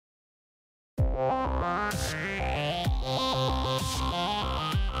Alien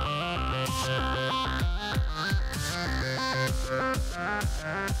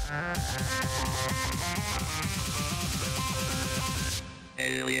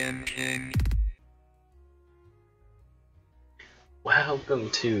King. Welcome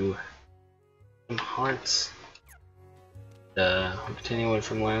to some Hearts. Continuing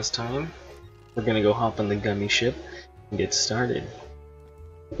from last time, we're gonna go hop on the Gummi ship and get started.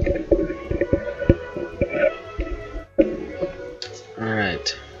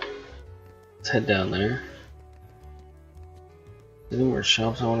 Alright, let's head down there. Is there more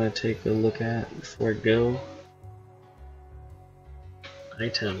shops I want to take a look at before I go?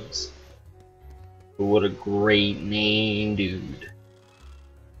 Items. What a great name, dude.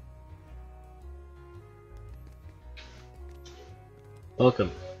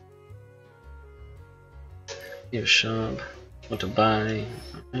 Welcome. Your shop. What to buy?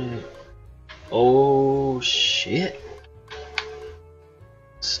 Alright. Oh shit!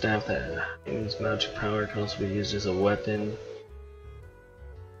 Staff that gains magic power can also be used as a weapon.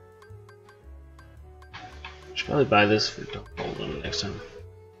 Should probably buy this for hold on next time.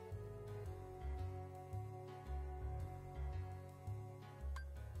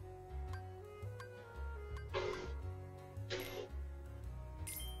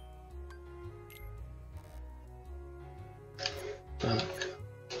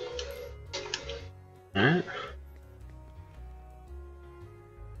 Alright.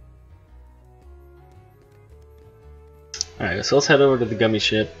 Alright, so let's head over to the Gummi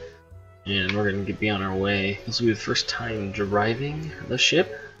ship and we're gonna be on our way. This will be the first time driving the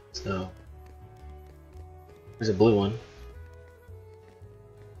ship, so there's a blue one.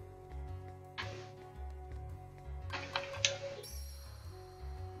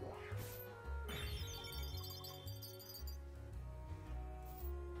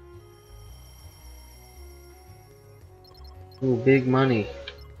 Ooh, big money.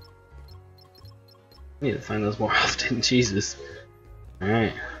 I need to find those more often, Jesus.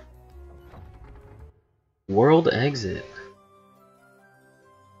 Alright. World exit.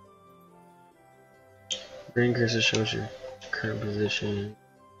 Green cursor shows your current position.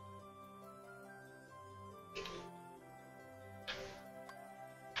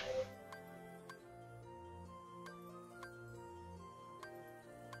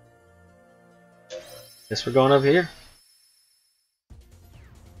 Guess we're going up here.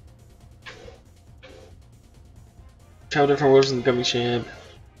 Travel different worlds in the Gummi ship.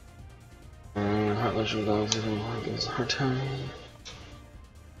 Heartless dogs, everyone gives a hard time.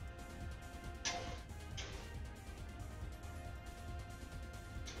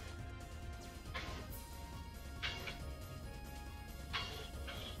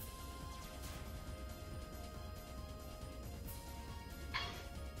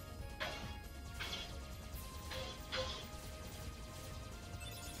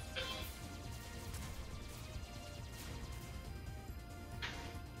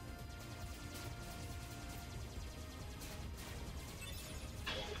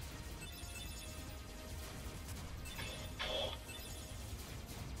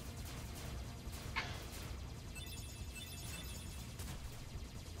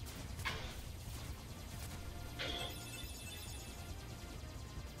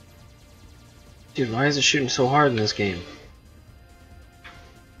 Dude, why is it shooting so hard in this game?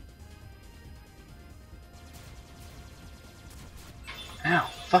 Ow,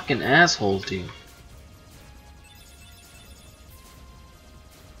 fucking assholes, dude.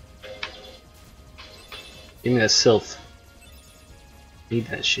 Give me that sylph. Need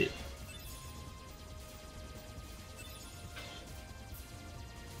that shit.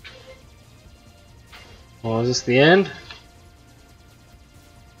 Oh, is this the end?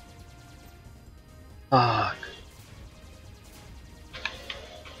 Fuck.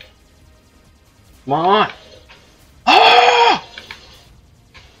 Come on! Ah!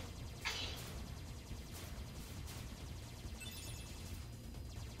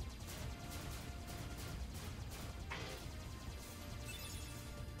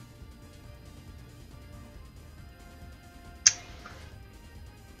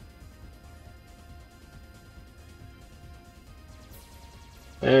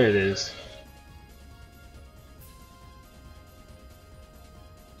 There it is.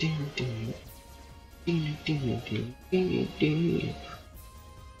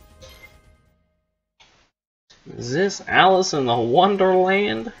 Is this Alice in the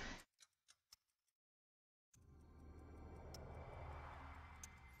Wonderland?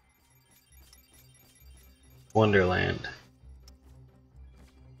 Wonderland.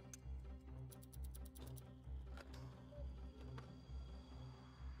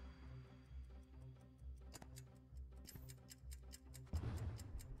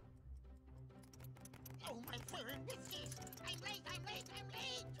 Biscuits! I'm late, I'm late, I'm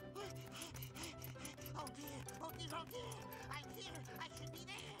late! Oh dear, oh dear, oh dear! I'm here, I should be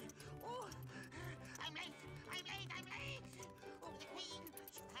there! Oh, I'm late, I'm late, I'm late! Oh, the queen,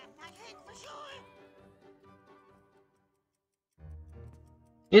 she'll have my head for sure!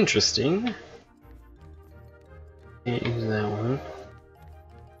 Interesting. Can't use that one.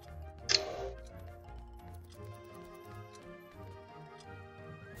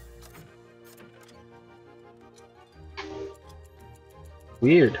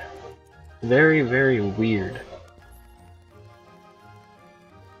 Weird. Very, very weird.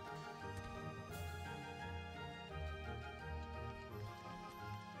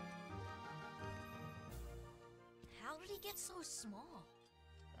 How did he get so small?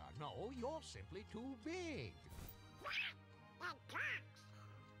 No, you're simply too big.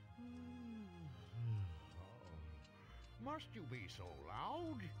 Must you be so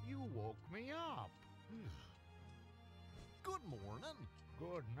loud? You woke me up. Good morning.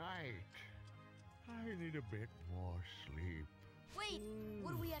 Good night. I need a bit more sleep. Wait,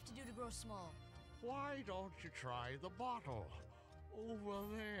 what do we have to do to grow small? Why don't you try the bottle over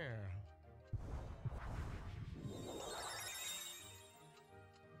there?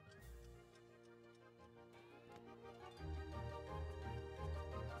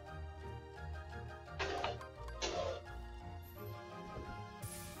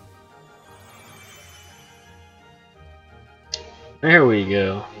 There we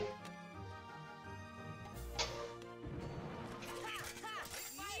go.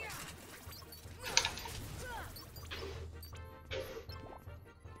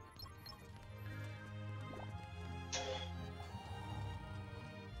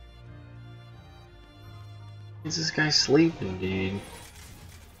 Is this guy sleeping, dude?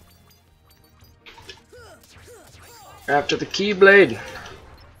 After the Keyblade!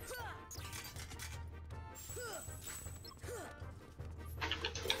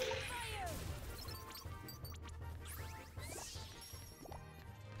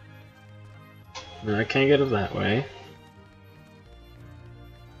 No, I can't get it that way.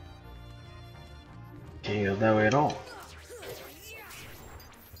 Can't get it that way at all.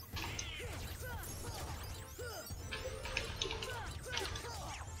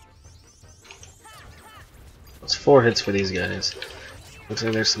 That's 4 hits for these guys. Looks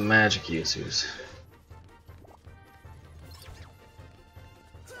like there's some magic users.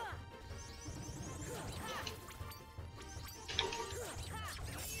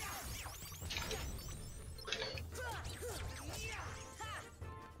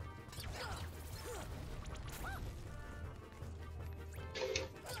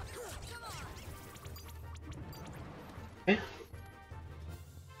 Okay.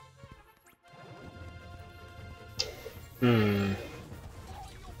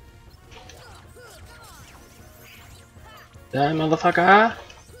 Die, motherfucker!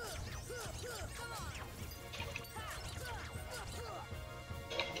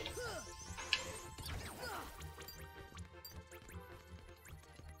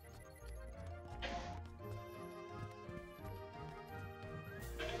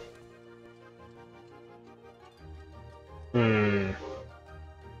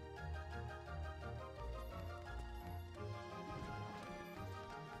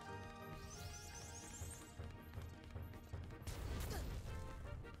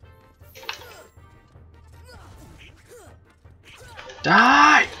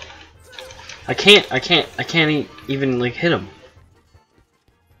 Die! I can't even like hit him.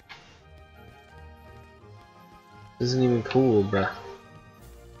 This isn't even cool, bruh.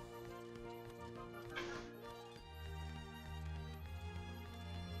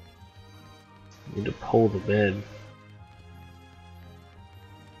 Need to pull the bed.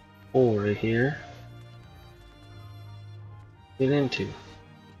 Hole right here. Get into.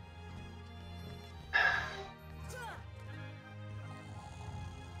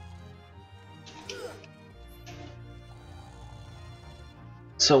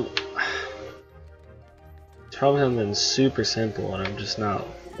 So, it's probably something super simple and I'm just not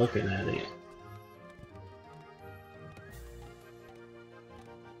looking at it.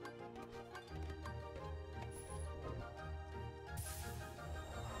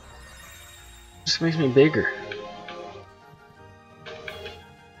 Just makes me bigger.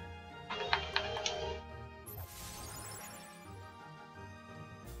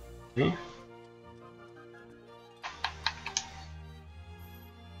 Okay.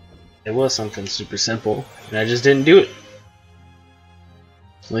 It was something super simple, and I just didn't do it.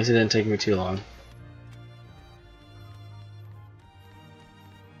 At least it didn't take me too long.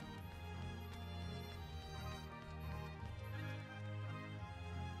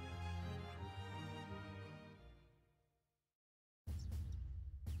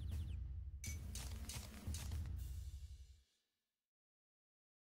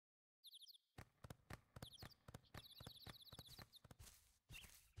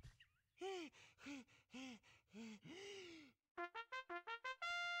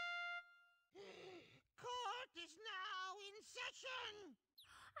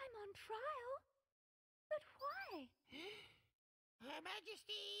 I'm on trial. But why? Her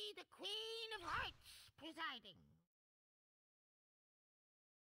Majesty, the Queen of Hearts, presiding.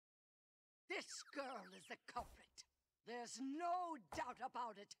 This girl is the culprit. There's no doubt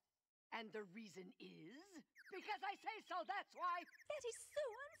about it. And the reason is because I say so, that's why. That is so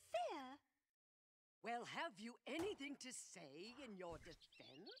unfair. Well, have you anything to say in your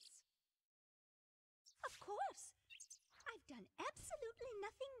defense? Of course. I've done absolutely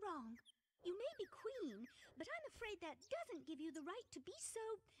nothing wrong. You may be queen, but I'm afraid that doesn't give you the right to be so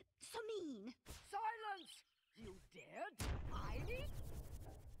mean. Silence! You dare defy me?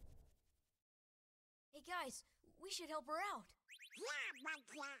 Hey guys, we should help her out. Yeah,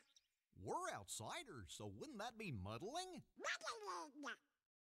 but We're outsiders, so wouldn't that be muddling?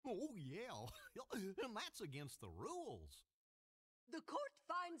 Oh, yeah. And that's against the rules. The court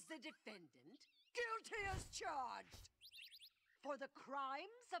finds the defendant guilty as charged for the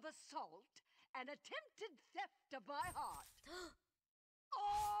crimes of assault and attempted theft of my heart.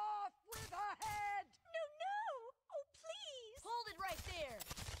 Off with her head! No, no! Oh, please! Hold it right there.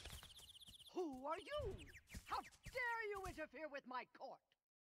 Who are you? How dare you interfere with my court?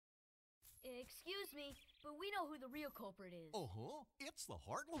 Excuse me, but we know who the real culprit is. Uh-huh. It's the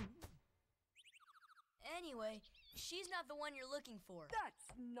Heartland. Anyway, she's not the one you're looking for. That's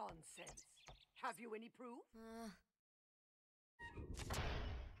nonsense. Have you any proof?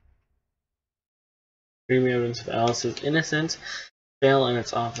 Extreme evidence of Alice's innocence. Fail and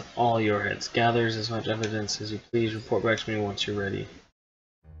it's off all your heads. Gathers as much evidence as you please. Report back to me once you're ready.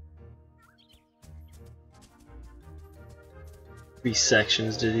 3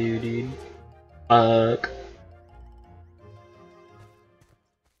 sections to do, dude. Fuck.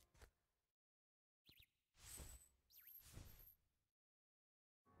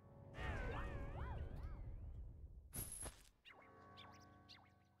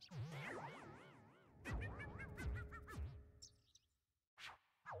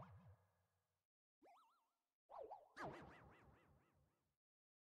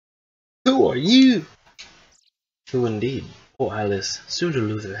 Who are you? Who indeed? Poor Alice, soon to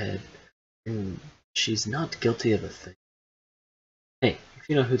lose her head. And she's not guilty of a thing. Hey, if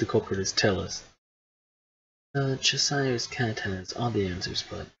you know who the culprit is, tell us. Cheshire's cat has all the answers,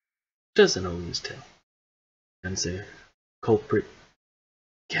 but doesn't always tell. Answer, culprit,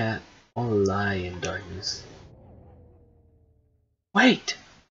 cat, or lie in darkness. Wait!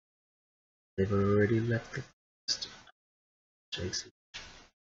 They've already left the forest. Shakes.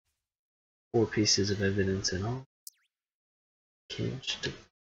 4 pieces of evidence in all. Caged.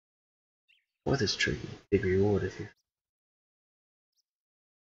 What is tricky? Big reward if you.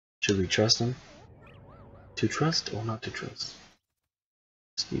 Should we trust him? To trust or not to trust?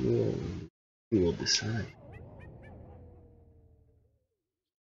 You will decide.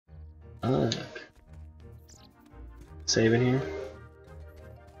 Ugh. Save it here.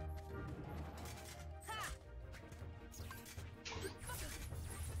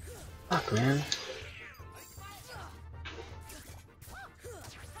 Fuck, man.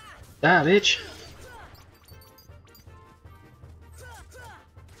 Ah, bitch.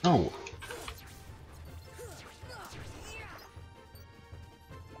 No.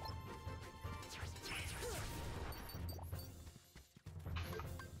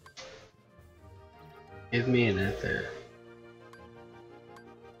 Give me an ether.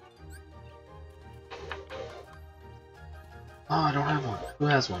 Oh, I don't have one. Who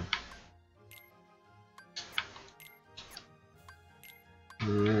has one?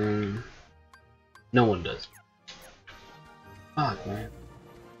 No one does. Fuck, man.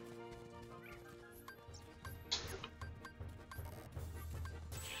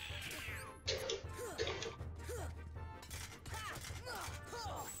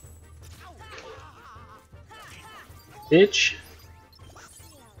 Bitch.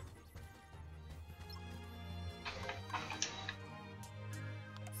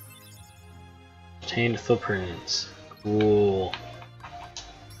 Obtained footprints. Cool.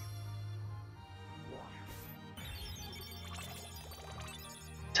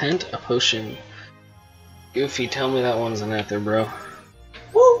 Tent, a potion. Goofy, tell me that one's an ether, bro.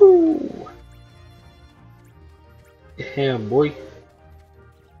 Woo! Yeah, boy.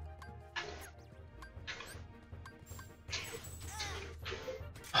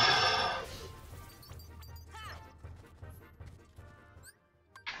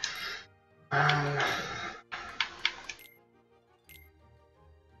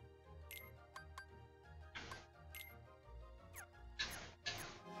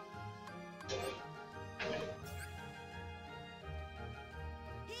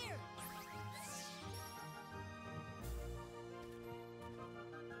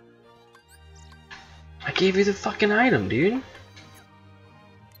 gave you the fucking item, dude.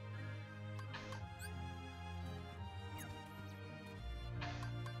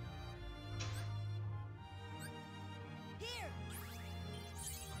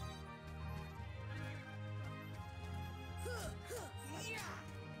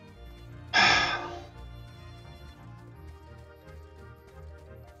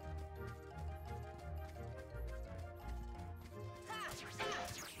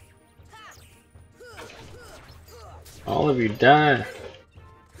 All of you die.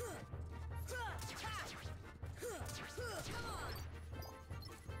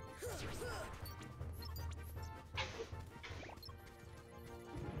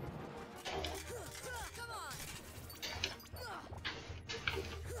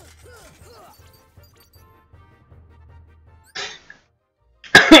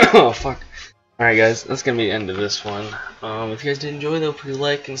 Oh fuck. Alright guys, that's gonna be the end of this one. If you guys did enjoy though, please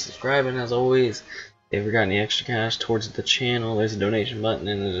like and subscribe, and as always, if you ever got any extra cash towards the channel, there's a donation button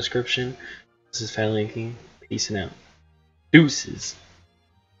in the description. This is Fat Linky. Peace out. Deuces.